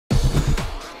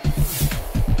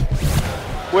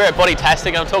We're at Bodytastic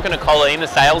and I'm talking to Colleen, the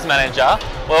sales manager.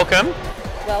 Welcome.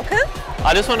 Welcome.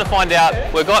 I just want to find out,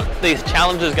 we've got these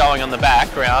challenges going on the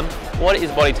background. What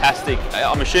is Bodytastic?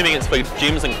 I'm assuming it's for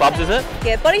gyms and clubs, is it?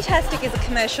 Yeah, Bodytastic is a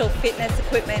commercial fitness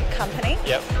equipment company.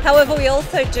 Yep. However, we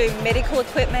also do medical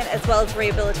equipment as well as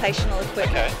rehabilitational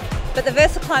equipment. Okay. But the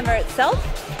VersaClimber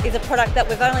itself is a product that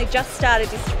we've only just started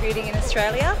distributing in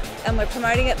Australia, and we're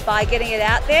promoting it by getting it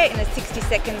out there in a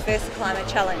 60-second VersaClimber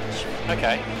challenge.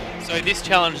 Okay. So this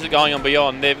challenge is going on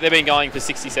beyond, they've been going for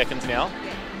 60 seconds now.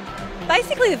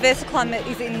 Basically, the VersaClimber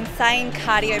is an insane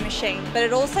cardio machine, but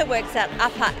it also works out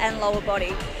upper and lower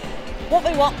body. What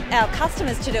we want our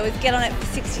customers to do is get on it for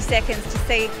 60 seconds to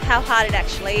see how hard it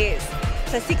actually is.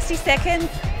 So 60 seconds,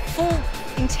 full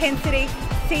intensity,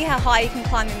 see how high you can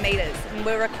climb in metres. And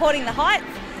we're recording the heights.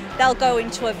 They'll go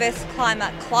into a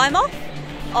VersaClimber climb-off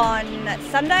on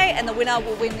Sunday, and the winner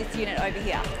will win this unit over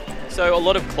here. So a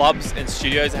lot of clubs and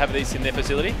studios have these in their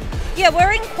facility? Yeah,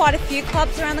 we're in quite a few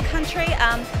clubs around the country.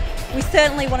 We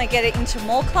certainly want to get it into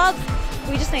more clubs.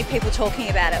 We just need people talking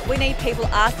about it. We need people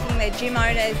asking their gym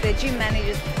owners, their gym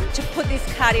managers to put this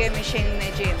cardio machine in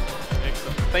their gym.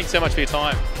 Excellent. Thanks so much for your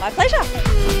time. My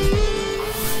pleasure.